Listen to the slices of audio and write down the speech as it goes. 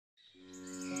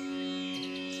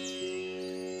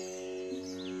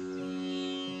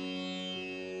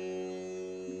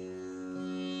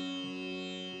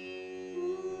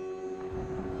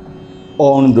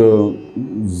On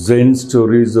the Zen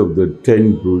stories of the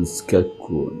 10 Gurus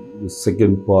Kakuan, the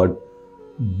second part,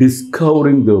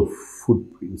 discovering the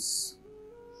footprints.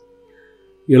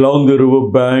 Along the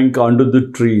riverbank, under the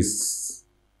trees,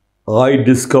 I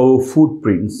discover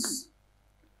footprints.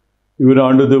 Even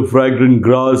under the fragrant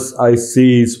grass, I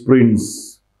see his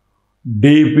prints.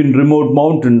 Deep in remote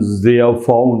mountains, they are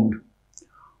found.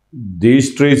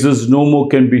 These traces no more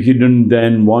can be hidden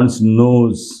than one's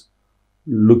nose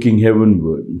looking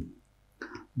heavenward.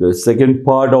 The second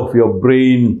part of your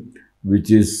brain,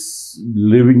 which is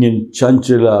living in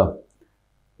chanchala,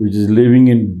 which is living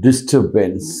in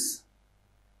disturbance,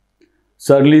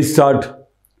 suddenly start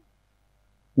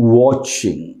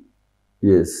watching.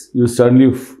 Yes, you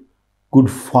suddenly could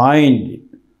find it.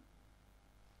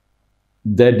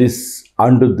 That is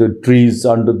under the trees,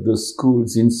 under the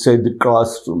schools, inside the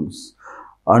classrooms,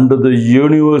 under the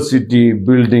university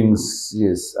buildings,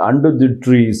 yes, under the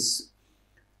trees,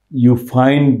 you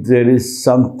find there is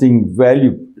something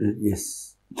valuable,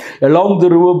 yes. Along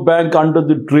the riverbank, under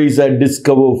the trees, I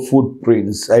discover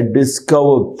footprints. I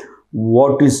discover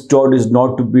what is taught is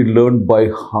not to be learned by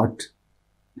heart,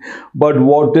 but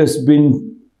what has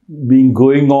been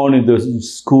going on in the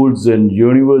schools and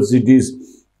universities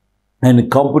and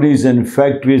companies and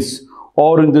factories,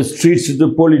 or in the streets of the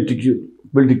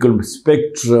political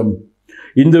spectrum,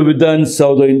 in the Vidhan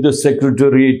Sabha, in the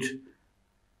Secretariat,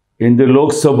 in the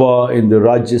Lok Sabha, in the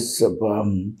Rajya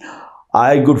Sabha.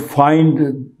 I could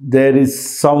find there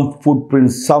is some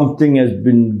footprint, something has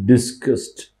been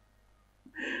discussed,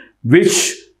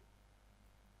 which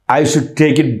I should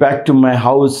take it back to my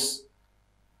house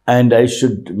and I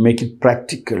should make it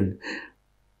practical.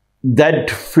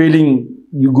 That feeling,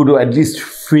 you got to at least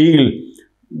feel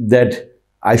that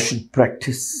I should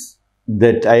practice,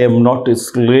 that I am not a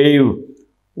slave,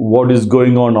 what is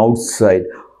going on outside.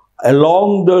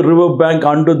 Along the riverbank,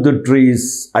 under the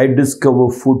trees, I discover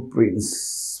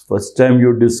footprints. First time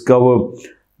you discover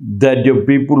that your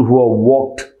people who have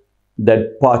walked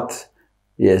that path,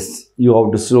 yes, you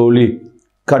have to slowly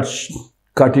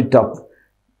cut it up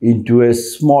into a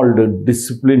smaller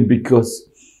discipline, because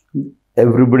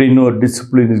everybody knows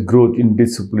discipline is growth,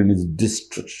 indiscipline is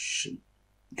destruction.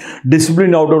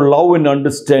 Discipline out of love and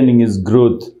understanding is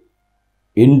growth.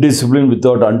 Indiscipline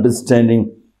without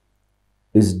understanding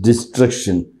is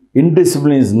destruction.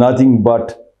 Indiscipline is nothing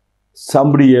but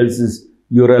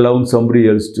you're allowing somebody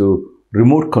else to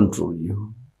remote control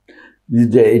you.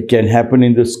 It can happen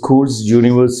in the schools,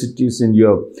 universities, in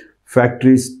your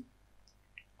factories,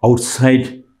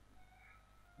 outside.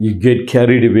 You get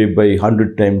carried away by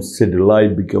 100 times said a lie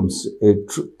becomes a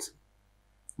truth.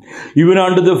 Even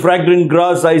under the fragrant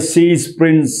grass, I see his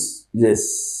prints.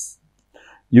 Yes.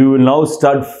 You will now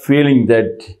start feeling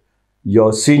that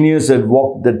your seniors had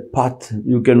walked that path.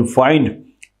 You can find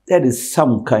there is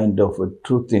some kind of a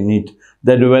truth in it.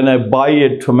 That when I buy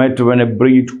a tomato, when I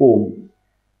bring it home,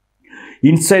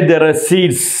 inside there are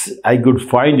seeds. I could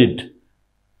find it.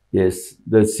 Yes,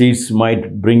 the seeds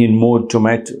might bring in more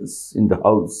tomatoes in the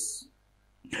house.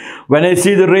 When I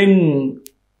see the rain,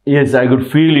 yes, I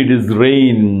could feel it is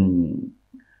rain.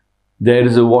 There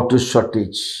is a water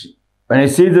shortage. When I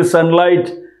see the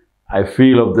sunlight, I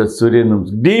feel of the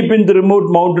Suryanams. Deep in the remote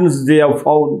mountains, they are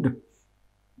found.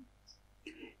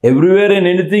 Everywhere and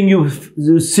anything you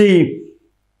see,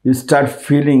 you start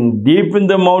feeling. Deep in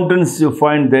the mountains, you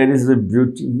find there is a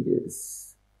beauty, yes.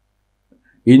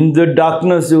 In the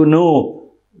darkness, you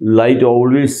know, light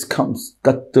always comes.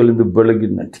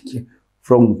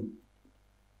 From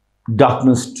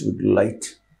darkness to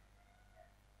light.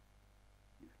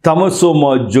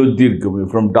 Tamasoma Jyotirgami,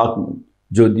 from darkness,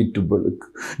 Jyoti to Balak.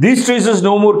 These traces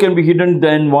no more can be hidden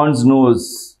than one's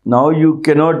nose. Now you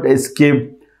cannot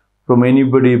escape from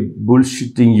anybody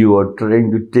bullshitting you or trying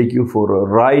to take you for a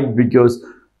ride, because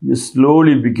you're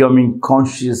slowly becoming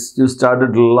conscious. You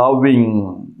started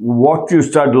loving what you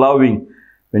start loving.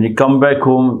 When you come back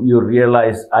home, you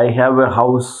realize, I have a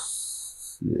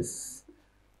house. Yes.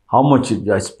 How much did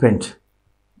I spent?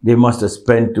 They must have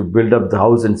spent to build up the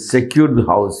house and secure the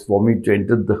house for me to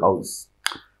enter the house.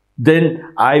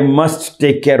 Then I must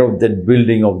take care of that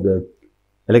building, of the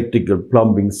electrical,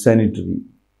 plumbing, sanitary,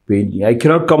 painting. I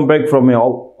cannot come back from my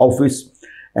office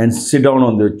and sit down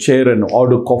on the chair and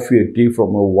order coffee or tea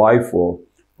from my wife or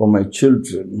from my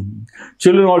children.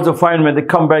 Children also find when they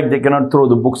come back, they cannot throw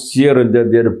the books here and there.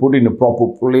 They are put in a proper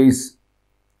place.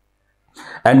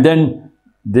 And then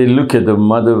they look at the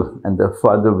mother and the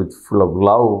father with full of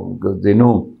love, because they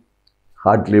know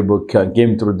hard labor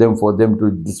came through them for them to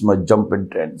this much jump and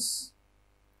dance.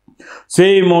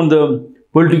 Same on the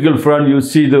political front, you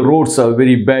see the roads are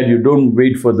very bad. You don't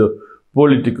wait for the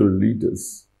political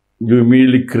leaders. You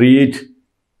immediately create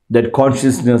that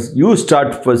consciousness. You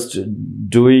start first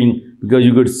doing, because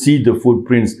you could see the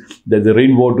footprints that the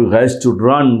rainwater has to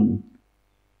run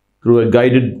through a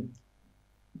guided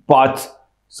path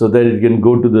so that it can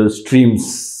go to the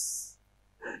streams.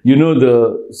 You know,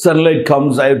 the sunlight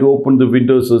comes, I have to open the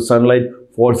window so sunlight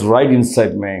falls right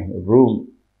inside my room.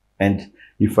 And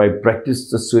if I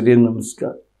practice the Surya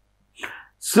Namaskar,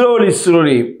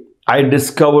 slowly, I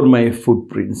discover my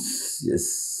footprints.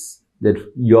 Yes, that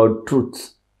your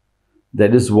truth.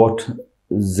 That is what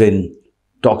Zen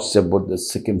talks about, the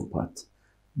second path.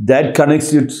 That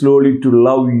connects you slowly to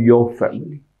love your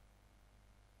family.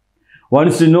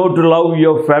 Once you know to love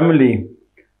your family,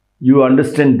 you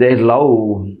understand their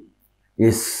love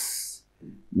is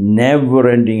never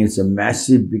ending. It's a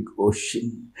massive big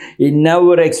ocean. It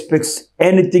never expects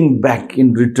anything back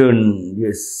in return.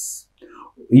 Yes.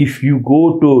 If you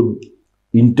go to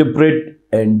interpret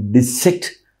and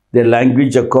dissect their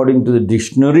language according to the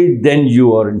dictionary, then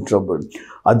you are in trouble.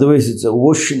 Otherwise, it's an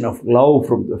ocean of love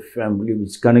from the family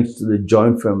which connects to the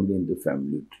joint family and the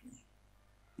family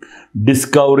tree.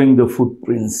 Discovering the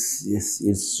footprints, yes,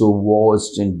 is so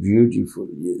vast and beautiful,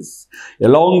 yes.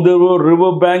 Along the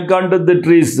river bank, under the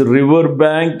trees, river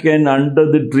bank and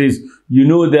under the trees. You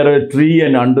know, there are a tree,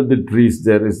 and under the trees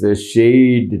there is a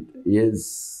shade,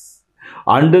 yes.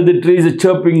 Under the trees, the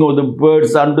chirping of the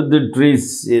birds under the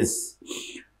trees, yes.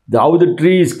 How the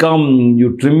trees come,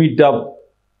 you trim it up,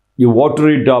 you water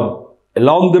it up.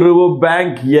 Along the river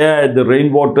bank, yeah, the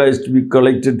rainwater has to be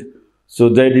collected so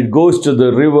that it goes to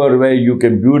the river where you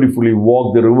can beautifully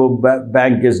walk. The river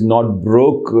bank is not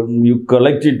broken. You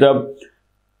collect it up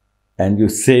and you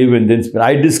save and then spend.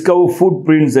 I discover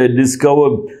footprints. I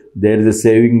discover there is a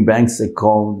saving bank's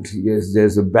account. Yes,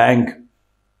 there's a bank.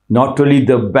 Not only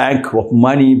the bank of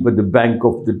money, but the bank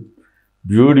of the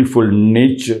beautiful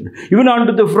nature. Even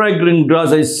under the fragrant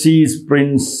grass, I see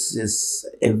prints. Yes,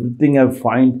 everything I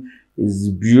find is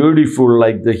beautiful,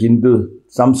 like the Hindu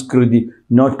Samskriti.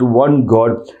 Not one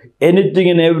God. Anything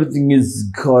and everything is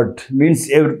God. Means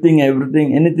anything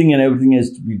and everything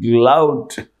has to be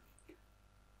loved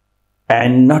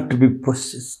and not to be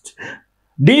possessed.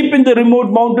 Deep in the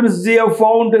remote mountains, they have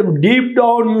found them. Deep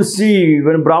down, you see,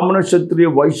 when Brahmana, Kshatriya,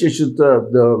 Vaishya, Shudra,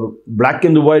 the black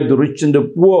and the white, the rich and the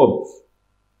poor,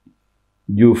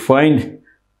 you find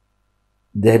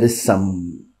there is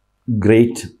some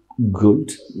great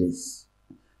good. Yes.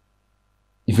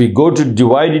 If we go to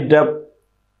divide it up,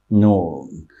 no.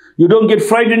 You don't get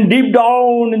frightened deep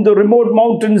down in the remote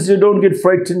mountains. You don't get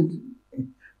frightened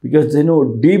because they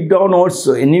know deep down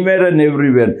also, anywhere and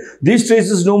everywhere. These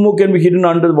traces no more can be hidden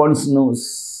under one's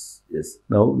nose. Yes.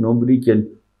 Now, nobody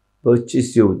can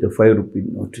purchase you with a 5 rupee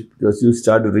note because you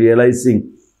start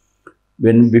realizing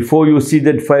before you see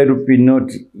that 5 rupee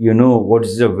note, you know what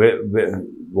is your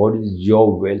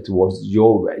wealth, what is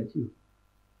your value.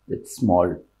 That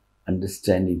small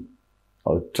understanding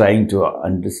or trying to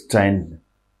understand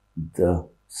the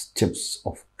steps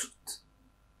of truth.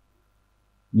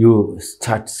 You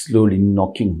start slowly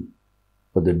knocking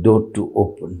for the door to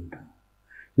open.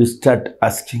 You start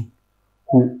asking,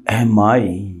 who am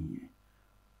I?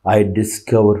 I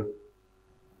discover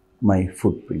my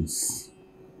footprints.